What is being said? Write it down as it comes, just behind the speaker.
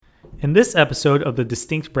In this episode of the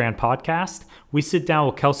Distinct Brand Podcast, we sit down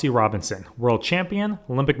with Kelsey Robinson, world champion,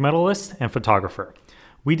 Olympic medalist, and photographer.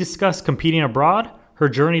 We discuss competing abroad, her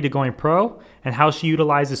journey to going pro, and how she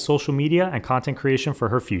utilizes social media and content creation for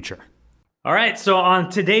her future. All right, so on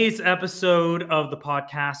today's episode of the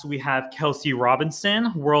podcast, we have Kelsey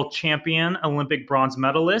Robinson, world champion, Olympic bronze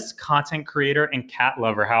medalist, content creator, and cat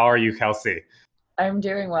lover. How are you, Kelsey? I'm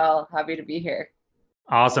doing well. Happy to be here.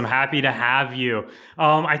 Awesome. Happy to have you.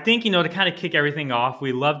 I think, to kind of kick everything off,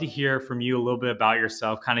 we'd love to hear from you a little bit about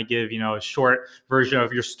yourself, kind of give, a short version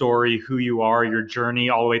of your story, who you are, your journey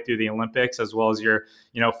all the way through the Olympics, as well as your,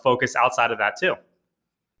 focus outside of that too.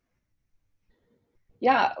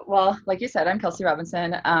 Yeah, well, like you said, I'm Kelsey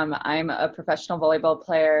Robinson. I'm a professional volleyball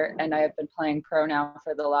player, and I have been playing pro now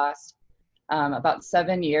for the last about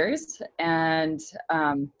 7 years. And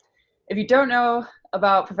if you don't know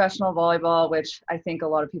about professional volleyball, which I think a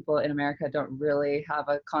lot of people in America don't really have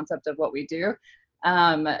a concept of what we do,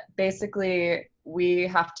 basically we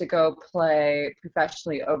have to go play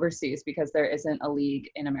professionally overseas because there isn't a league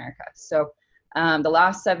in America. So the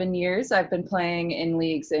last 7 years I've been playing in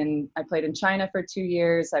leagues I played in China for 2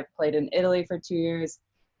 years, I've played in Italy for 2 years,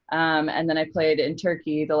 and then I played in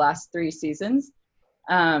Turkey the last 3 seasons.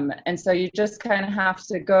 And so you just kind of have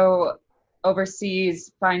to go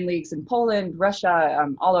overseas, find leagues in Poland, Russia,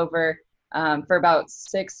 all over for about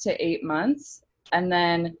 6 to 8 months. And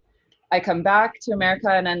then I come back to America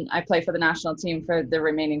and then I play for the national team for the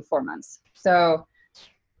remaining 4 months. So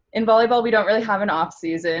in volleyball, we don't really have an off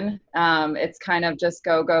season. It's kind of just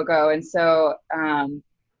go, go, go. And so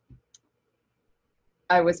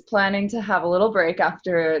I was planning to have a little break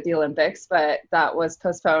after the Olympics, but that was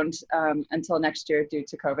postponed until next year due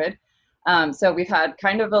to COVID. So we've had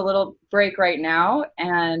kind of a little break right now,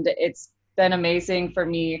 and it's been amazing for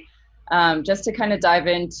me just to kind of dive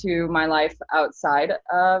into my life outside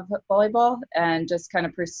of volleyball and just kind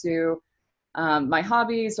of pursue my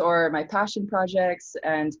hobbies or my passion projects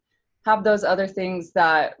and have those other things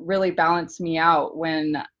that really balance me out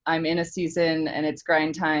when I'm in a season and it's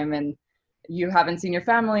grind time and you haven't seen your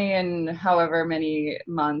family in however many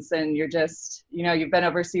months and you're just, you've been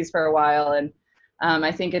overseas for a while. And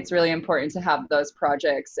I think it's really important to have those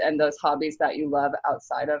projects and those hobbies that you love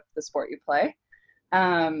outside of the sport you play.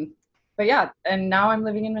 But yeah, and now I'm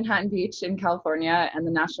living in Manhattan Beach in California, and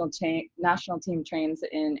the national team trains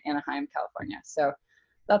in Anaheim, California. So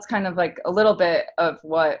that's kind of like a little bit of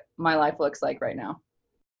what my life looks like right now.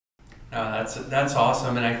 That's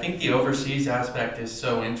awesome, and I think the overseas aspect is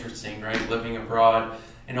so interesting, right? Living abroad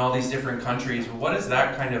in all these different countries. What has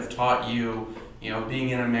that kind of taught you?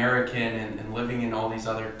 Being an American and living in all these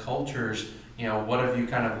other cultures, what have you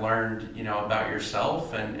kind of learned, about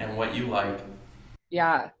yourself and what you like?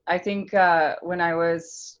 Yeah, I think when I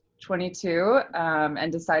was 22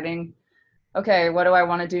 and deciding, okay, what do I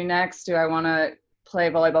want to do next? Do I want to play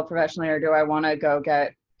volleyball professionally or do I want to go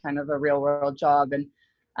get kind of a real world job?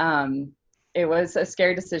 And it was a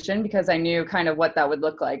scary decision because I knew kind of what that would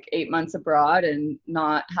look like, 8 months abroad and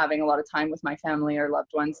not having a lot of time with my family or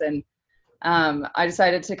loved ones. And I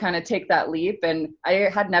decided to kind of take that leap, and I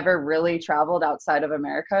had never really traveled outside of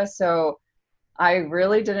America. So I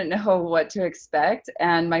really didn't know what to expect.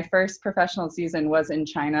 And my first professional season was in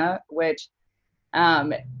China, which,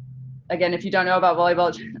 again, if you don't know about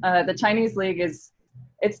volleyball, the Chinese league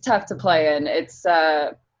it's tough to play in. It's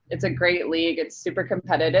a great league. It's super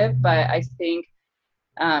competitive, but I think,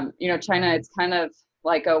 China, it's kind of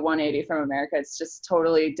like a 180 from America. It's just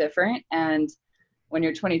totally different. And when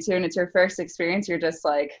you're 22 and it's your first experience, you're just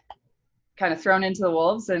like kind of thrown into the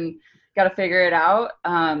wolves and got to figure it out.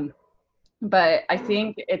 But I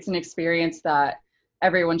think it's an experience that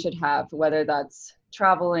everyone should have, whether that's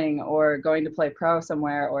traveling or going to play pro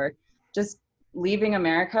somewhere or just leaving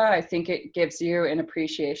America. I think it gives you an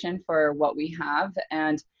appreciation for what we have.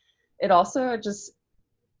 And it also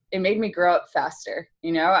it made me grow up faster.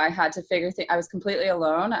 I had to I was completely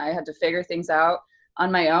alone. I had to figure things out on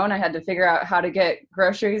my own. I had to figure out how to get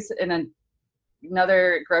groceries in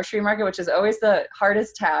another grocery market, which is always the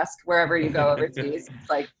hardest task wherever you go overseas. It's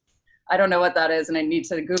like, I don't know what that is, and I need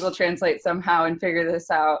to Google Translate somehow and figure this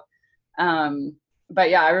out. But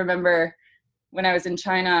yeah, I remember when I was in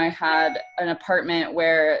China, I had an apartment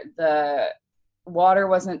where the water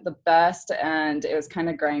wasn't the best and it was kind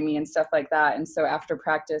of grimy and stuff like that. And so after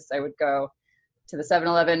practice, I would go to the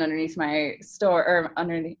 7-Eleven underneath my store or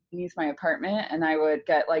underneath my apartment, and I would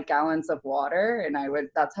get like gallons of water, and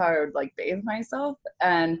that's how I would like bathe myself.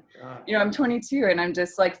 And I'm 22 and I'm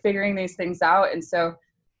just like figuring these things out. And so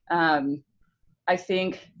I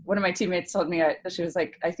think one of my teammates told me, she was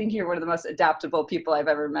like, I think you're one of the most adaptable people I've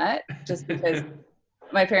ever met, just because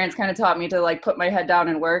my parents kind of taught me to like put my head down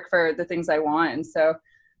and work for the things I want. And so,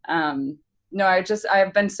 no,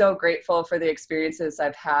 I've been so grateful for the experiences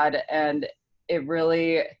I've had, and it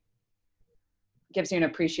really gives you an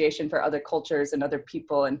appreciation for other cultures and other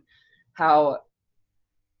people, and how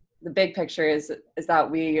the big picture is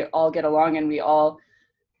that we all get along and we all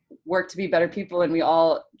work to be better people, and we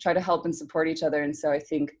all try to help and support each other. And so I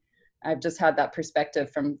think I've just had that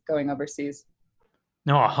perspective from going overseas.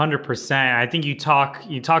 No, 100%. I think you talk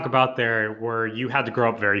about there where you had to grow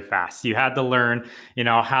up very fast. You had to learn,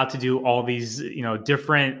 how to do all these,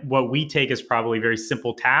 different, what we take as probably very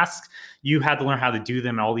simple tasks. You had to learn how to do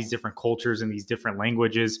them in all these different cultures and these different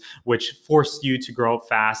languages, which forced you to grow up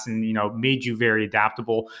fast and, made you very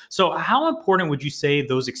adaptable. So how important would you say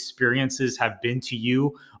those experiences have been to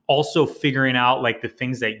you? Also figuring out like the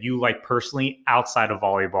things that you like personally outside of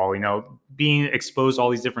volleyball, being exposed to all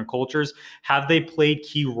these different cultures, have they played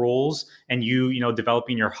key roles in you,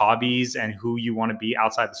 developing your hobbies and who you want to be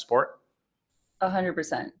outside the sport?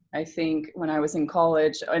 100%. I think when I was in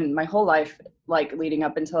college and my whole life, like leading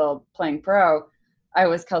up until playing pro, I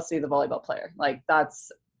was Kelsey, the volleyball player. Like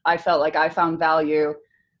I felt like I found value,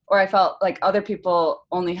 or I felt like other people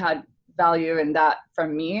only had value in that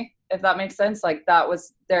from me, if that makes sense. Like that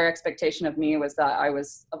was their expectation of me, was that I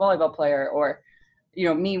was a volleyball player, or,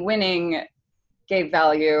 me winning gave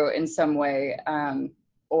value in some way. I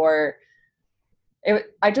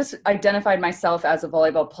just identified myself as a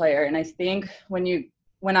volleyball player. And I think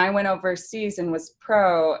when I went overseas and was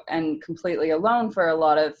pro and completely alone for a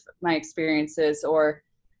lot of my experiences, or,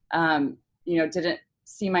 didn't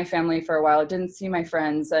see my family for a while, didn't see my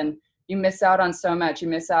friends, and you miss out on so much. You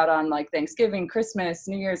miss out on like Thanksgiving, Christmas,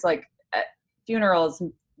 New Year's, like funerals,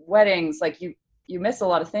 weddings, like you miss a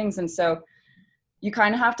lot of things. And so you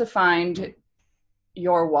kind of have to find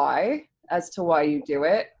your why as to why you do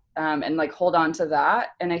it, and like hold on to that.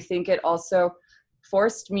 And I think it also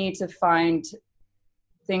forced me to find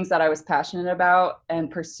things that I was passionate about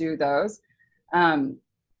and pursue those,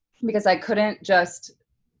 because I couldn't just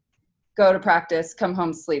go to practice, come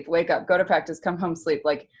home, sleep, wake up, go to practice, come home, sleep.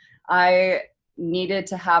 Like I needed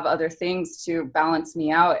to have other things to balance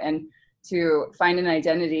me out and to find an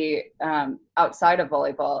identity outside of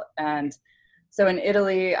volleyball. And so in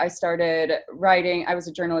Italy, I started writing. I was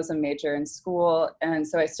a journalism major in school. And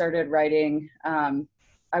so I started writing.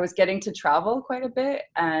 I was getting to travel quite a bit,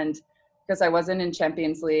 and because I wasn't in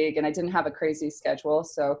Champions League and I didn't have a crazy schedule.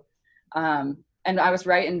 So, and I was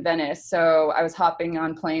right in Venice. So I was hopping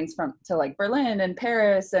on planes to like Berlin and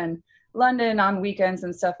Paris and London on weekends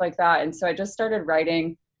and stuff like that. And so I just started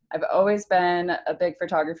writing. I've always been a big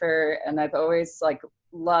photographer, and I've always like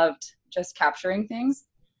loved just capturing things.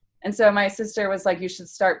 And so my sister was like, you should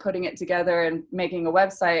start putting it together and making a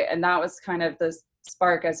website. And that was kind of the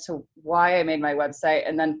spark as to why I made my website.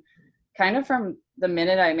 And then kind of from the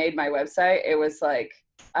minute I made my website, it was like,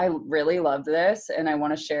 I really love this and I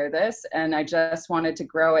want to share this. And I just wanted to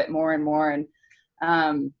grow it more and more.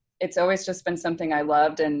 And it's always just been something I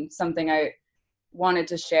loved and something I wanted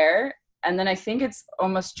to share. And then I think it's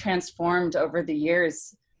almost transformed over the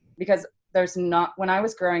years, because when I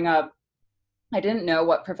was growing up, I didn't know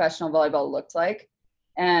what professional volleyball looked like.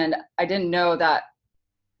 And I didn't know that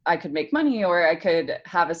I could make money or I could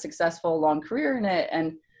have a successful long career in it.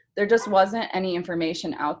 And there just wasn't any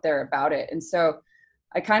information out there about it. And so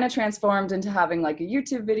I kind of transformed into having like a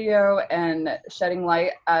YouTube video and shedding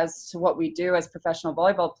light as to what we do as professional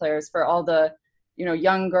volleyball players for all the,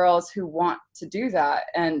 young girls who want to do that,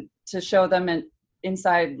 and to show them an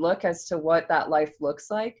inside look as to what that life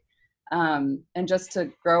looks like. And just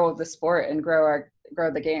to grow the sport and grow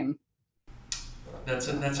the game. That's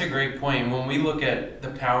a great point. When we look at the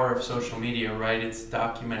power of social media, right, it's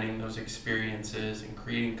documenting those experiences and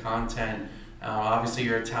creating content. Obviously,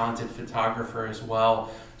 you're a talented photographer as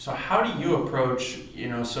well. So how do you approach,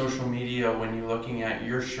 social media when you're looking at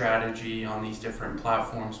your strategy on these different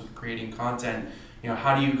platforms with creating content?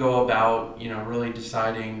 How do you go about, really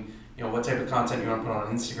deciding, what type of content you want to put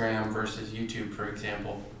on Instagram versus YouTube, for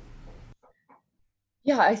example?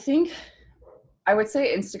 Yeah, I think I would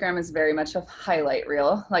say Instagram is very much a highlight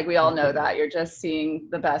reel. Like we all know that. You're just seeing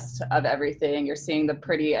the best of everything. You're seeing the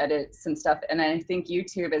pretty edits and stuff. And I think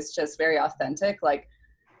YouTube is just very authentic. Like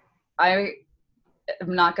I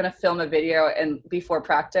am not going to film a video and before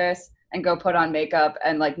practice and go put on makeup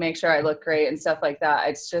and like make sure I look great and stuff like that.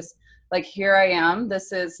 It's just like, here I am.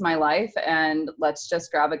 This is my life, and let's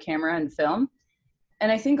just grab a camera and film.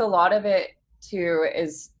 And I think a lot of it too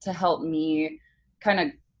is to help me kind of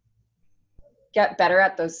get better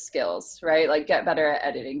at those skills, right? Like get better at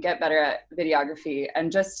editing, get better at videography,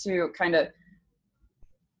 and just to kind of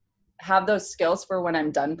have those skills for when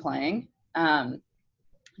I'm done playing.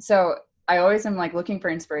 So I always am like looking for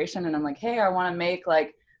inspiration, and I'm like, hey, I want to make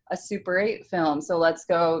like a Super 8 film, so let's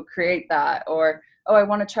go create that. Or, oh, I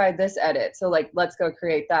want to try this edit, so like let's go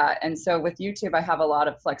create that. And so with YouTube, I have a lot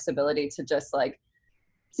of flexibility to just like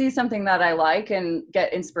see something that I like and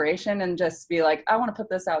get inspiration and just be like, I want to put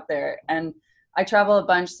this out there. And I travel a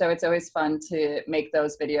bunch, so it's always fun to make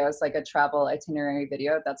those videos, like a travel itinerary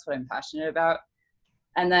video. That's what I'm passionate about.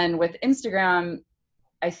 And then with Instagram,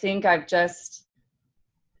 I think I've just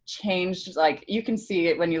changed, like you can see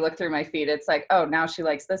it when you look through my feed. It's like, oh, now she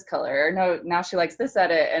likes this color, or no, now she likes this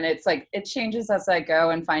edit. And it's like, it changes as I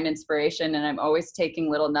go and find inspiration. And I'm always taking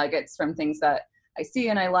little nuggets from things that I see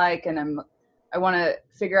and I like, and I want to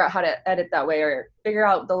figure out how to edit that way or figure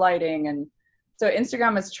out the lighting. And so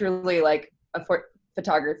Instagram is truly like a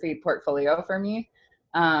photography portfolio for me.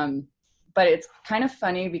 But it's kind of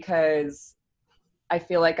funny because I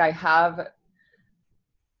feel like I have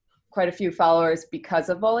quite a few followers because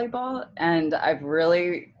of volleyball. And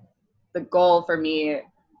the goal for me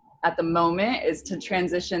at the moment is to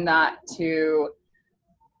transition that to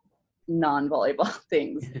non-volleyball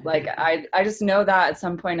things. Like I just know that at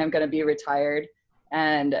some point I'm going to be retired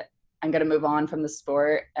and I'm going to move on from the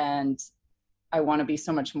sport, and I want to be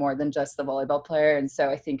so much more than just the volleyball player. And so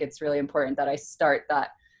I think it's really important that I start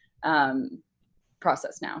that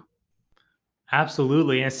process now.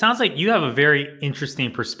 Absolutely. And it sounds like you have a very interesting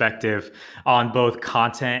perspective on both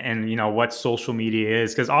content and, what social media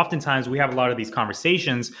is, because oftentimes we have a lot of these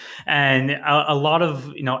conversations, and a lot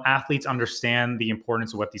of, athletes understand the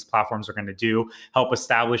importance of what these platforms are going to do, help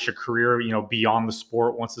establish a career, beyond the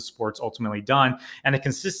sport once the sport's ultimately done. And a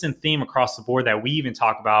consistent theme across the board that we even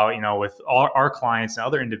talk about, with our clients and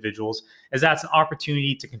other individuals, is that's an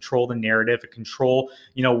opportunity to control the narrative, to control,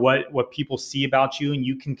 what people see about you, and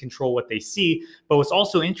you can control what they see. But what's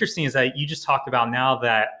also interesting is that you just talked about now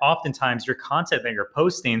that oftentimes your content that you're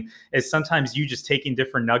posting is sometimes you just taking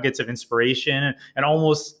different nuggets of inspiration and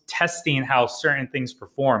almost testing how certain things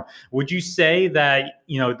perform. Would you say that,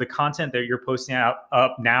 the content that you're posting up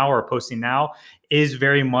now or posting now is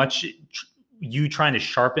very much you trying to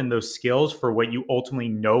sharpen those skills for what you ultimately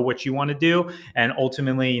know what you want to do, and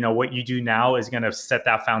ultimately, what you do now is going to set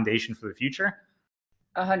that foundation for the future?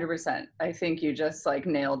 100%. I think you just like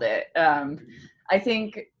nailed it. I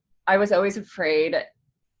think I was always afraid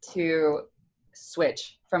to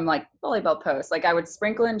switch from like volleyball posts. Like I would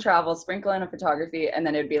sprinkle in travel, sprinkle in a photography, and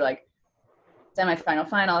then it'd be like semifinal,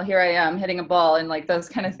 final, here I am hitting a ball, and like those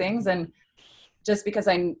kind of things. And just because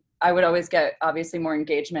I would always get obviously more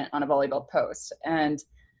engagement on a volleyball post. And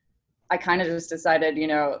I kind of just decided,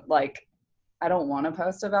 like, I don't want to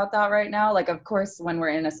post about that right now. Like, of course, when we're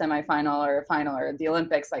in a semifinal or a final or the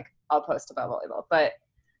Olympics, like I'll post about volleyball, but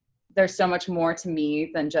there's so much more to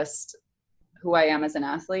me than just who I am as an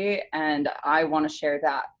athlete. And I want to share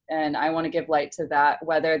that. And I want to give light to that,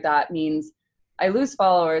 whether that means I lose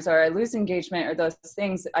followers or I lose engagement or those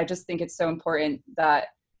things. I just think it's so important that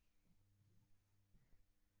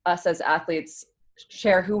us as athletes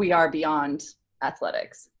share who we are beyond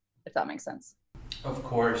athletics, if that makes sense. Of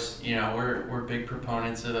course, we're big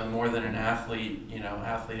proponents of the more than an athlete,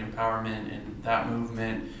 athlete empowerment and that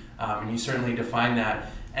movement, and you certainly define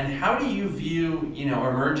that. And how do you view,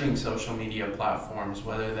 emerging social media platforms,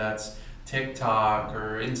 whether that's TikTok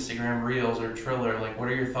or Instagram Reels or Triller? Like, what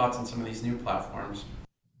are your thoughts on some of these new platforms?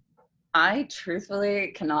 I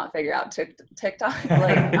truthfully cannot figure out TikTok.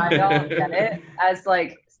 Like, I don't get it. As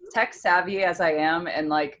like tech savvy as I am, and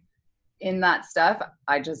like in that stuff,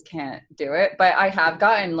 I just can't do it. But I have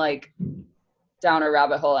gotten like down a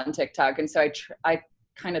rabbit hole on TikTok, and so I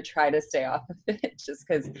kind of try to stay off of it just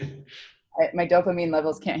because my dopamine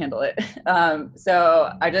levels can't handle it.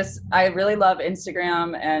 So I really love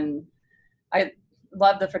Instagram, and I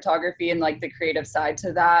love the photography and like the creative side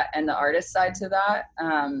to that and the artist side to that.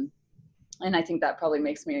 And I think that probably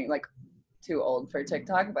makes me like too old for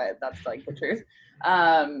TikTok, but that's like the truth.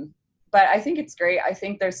 But I think it's great. I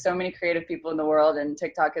think there's so many creative people in the world, and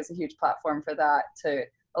TikTok is a huge platform for that, to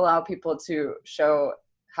allow people to show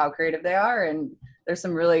how creative they are. And there's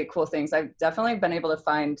some really cool things. I've definitely been able to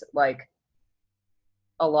find like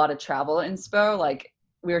a lot of travel inspo. Like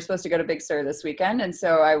we were supposed to go to Big Sur this weekend, and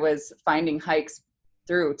so I was finding hikes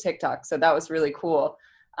through TikTok. So that was really cool,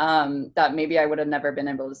 that maybe I would have never been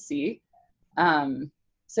able to see.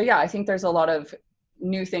 So yeah, I think there's a lot of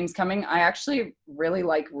new things coming. I actually really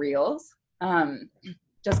like Reels,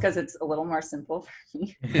 just because it's a little more simple for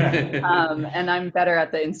me. And I'm better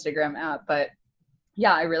at the Instagram app. But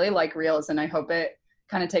yeah, I really like Reels, and I hope it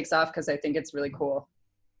kind of takes off because I think it's really cool.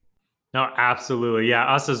 No, absolutely. Yeah,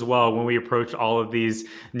 us as well. When we approach all of these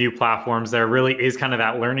new platforms, there really is kind of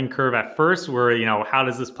that learning curve at first where, how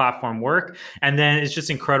does this platform work? And then it's just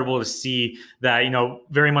incredible to see that,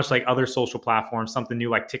 very much like other social platforms, something new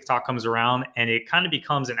like TikTok comes around and it kind of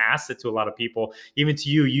becomes an asset to a lot of people, even to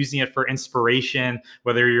you using it for inspiration,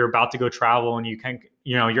 whether you're about to go travel and you can,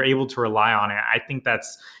 you're able to rely on it. I think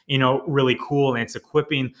that's, really cool. And it's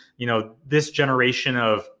equipping, this generation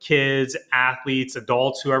of kids, athletes,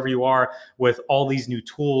 adults, whoever you are, with all these new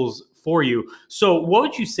tools for you. So what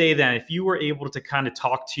would you say then if you were able to kind of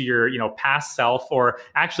talk to your, past self, or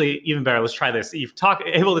actually even better, let's try this. You've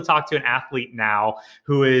able to talk to an athlete now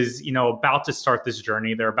who is, about to start this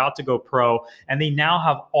journey. They're about to go pro and they now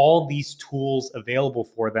have all these tools available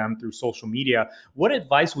for them through social media. What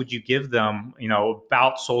advice would you give them,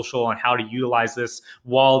 about social and how to utilize this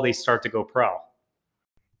while they start to go pro?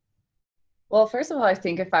 Well, first of all, I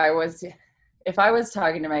think if I was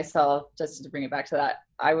talking to myself, just to bring it back to that,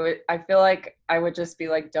 I feel like I would just be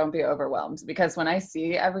like, don't be overwhelmed, because when I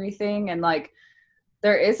see everything and like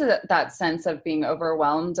there is that sense of being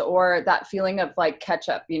overwhelmed, or that feeling of like catch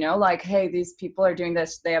up, like, hey, these people are doing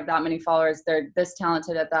this, they have that many followers, they're this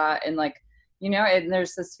talented at that, and like, and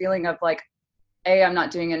there's this feeling of like, A, I'm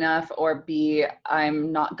not doing enough, or B,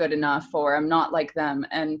 I'm not good enough, or I'm not like them.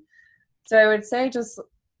 And so I would say just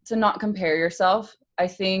to not compare yourself. I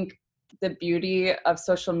think the beauty of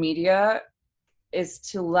social media is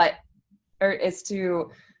to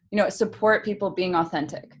support people being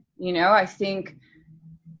authentic. I think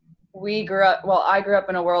I grew up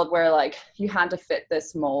in a world where like you had to fit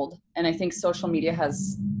this mold. And I think social media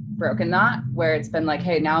has broken that, where it's been like,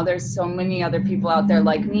 hey, now there's so many other people out there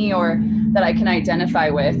like me, or that I can identify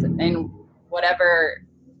with in whatever,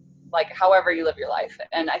 like however you live your life.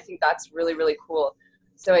 And I think that's really, really cool.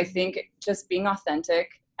 So I think just being authentic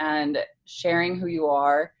and sharing who you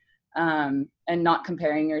are, and not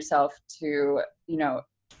comparing yourself to,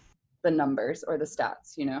 the numbers or the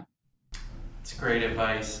stats. It's great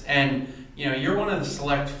advice. And, you're one of the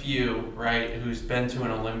select few, right, who's been to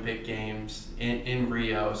an Olympic Games in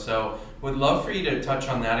Rio. So would love for you to touch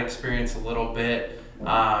on that experience a little bit,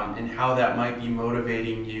 and how that might be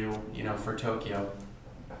motivating you, for Tokyo.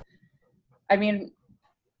 I mean,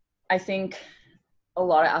 I think a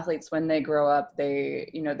lot of athletes, when they grow up, they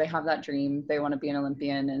have that dream, they want to be an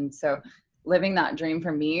Olympian. And so living that dream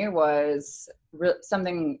for me was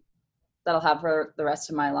something that I'll have for the rest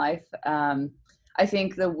of my life. I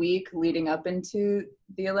think the week leading up into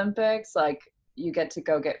the Olympics, like you get to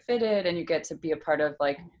go get fitted and you get to be a part of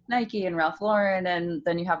like Nike and Ralph Lauren. And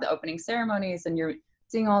then you have the opening ceremonies and you're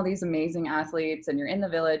seeing all these amazing athletes and you're in the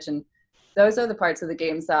village. And those are the parts of the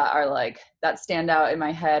games that are like, that stand out in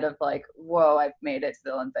my head of like, whoa, I've made it to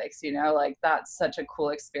the Olympics, like that's such a cool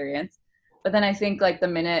experience. But then I think like the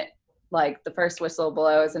minute like the first whistle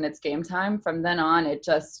blows and it's game time, from then on, it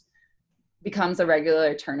just becomes a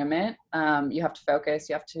regular tournament. You have to focus,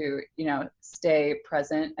 you have to, stay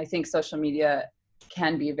present. I think social media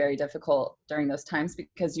can be very difficult during those times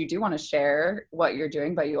because you do want to share what you're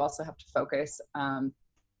doing, but you also have to focus,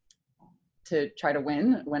 to try to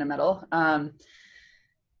win a medal. And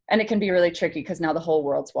it can be really tricky because now the whole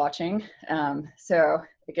world's watching. So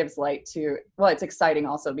it gives light to, it's exciting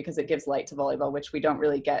also because it gives light to volleyball, which we don't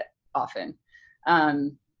really get often.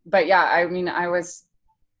 But yeah, I mean, I was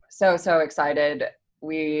so excited.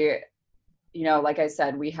 We, like I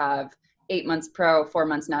said, we have 8 months pro, 4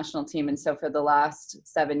 months national team. And so for the last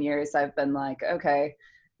 7 years, I've been like, okay,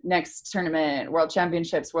 next tournament, World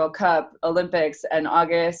Championships, World Cup, Olympics, and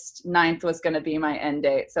August 9th was going to be my end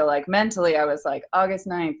date. So like mentally, I was like, August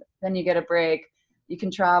 9th, then you get a break, you can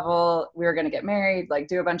travel. We were going to get married, like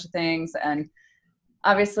do a bunch of things. And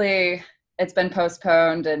obviously it's been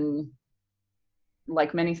postponed, and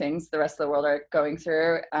like many things the rest of the world are going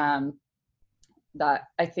through, that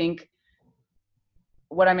I think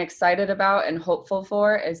what I'm excited about and hopeful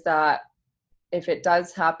for is that if it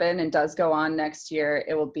does happen and does go on next year,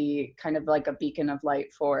 it will be kind of like a beacon of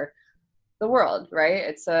light for the world, right?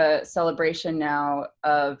 It's a celebration now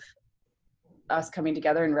of us coming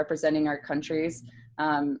together and representing our countries,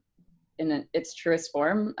 in its truest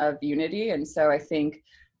form of unity. And so I think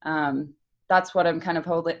that's what I'm kind of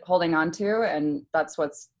holding on to, and that's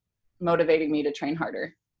what's motivating me to train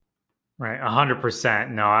harder. Right,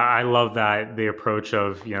 100%. No, I love that, the approach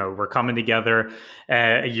of, we're coming together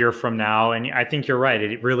a year from now. And I think you're right.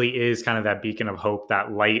 It really is kind of that beacon of hope,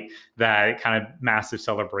 that light, that kind of massive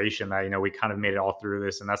celebration that, we kind of made it all through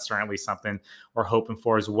this. And that's certainly something we're hoping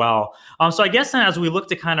for as well. So I guess then as we look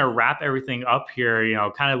to kind of wrap everything up here,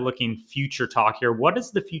 kind of looking future talk here, what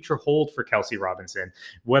does the future hold for Kelsey Robinson?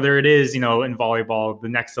 Whether it is, in volleyball, the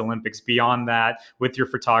next Olympics, beyond that, with your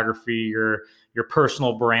photography, your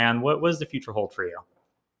personal brand, what does the future hold for you?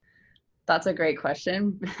 That's a great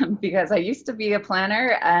question because I used to be a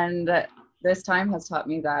planner, and this time has taught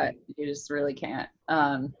me that you just really can't.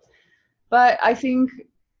 But I think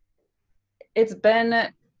it's been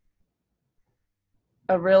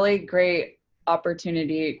a really great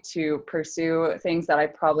opportunity to pursue things that I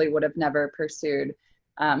probably would have never pursued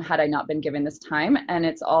had I not been given this time. And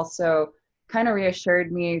it's also kind of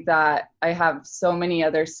reassured me that I have so many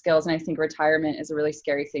other skills. And I think retirement is a really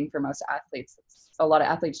scary thing for most athletes. A lot of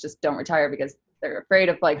athletes just don't retire because they're afraid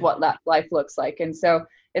of like what that life looks like. And so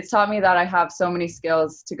it's taught me that I have so many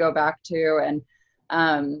skills to go back to, and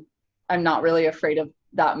I'm not really afraid of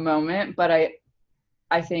that moment. But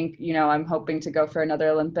I think, I'm hoping to go for another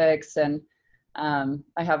Olympics, and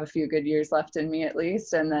I have a few good years left in me at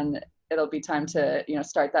least. And then it'll be time to,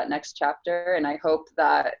 start that next chapter. And I hope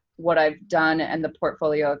that what I've done and the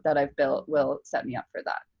portfolio that I've built will set me up for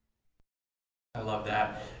that. I love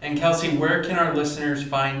that. And Kelsey, where can our listeners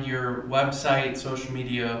find your website, social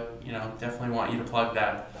media? Definitely want you to plug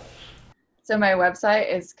that. So my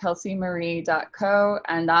website is kelseymarie.co,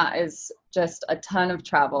 and that is just a ton of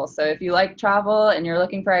travel. So if you like travel and you're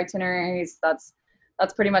looking for itineraries, that's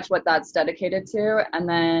pretty much what that's dedicated to. And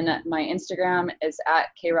then my Instagram is at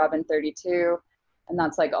krobin32. And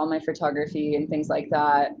that's like all my photography and things like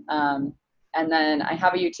that. And then I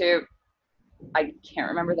have a YouTube. I can't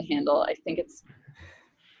remember the handle. I think it's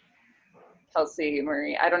Kelsey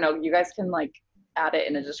Marie. I don't know. You guys can like add it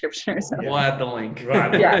in a description or something. We'll add the link.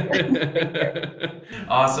 Yeah.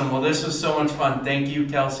 Awesome. Well, this was so much fun. Thank you,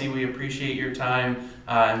 Kelsey. We appreciate your time,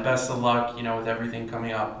 and best of luck, with everything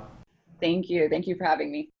coming up. Thank you. Thank you for having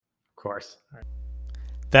me. Of course.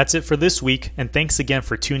 That's it for this week, and thanks again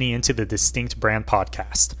for tuning into the Distinct Brand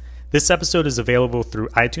Podcast. This episode is available through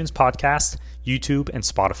iTunes Podcast, YouTube, and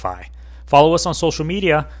Spotify. Follow us on social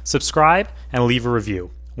media, subscribe, and leave a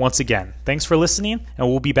review. Once again, thanks for listening, and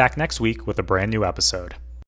we'll be back next week with a brand new episode.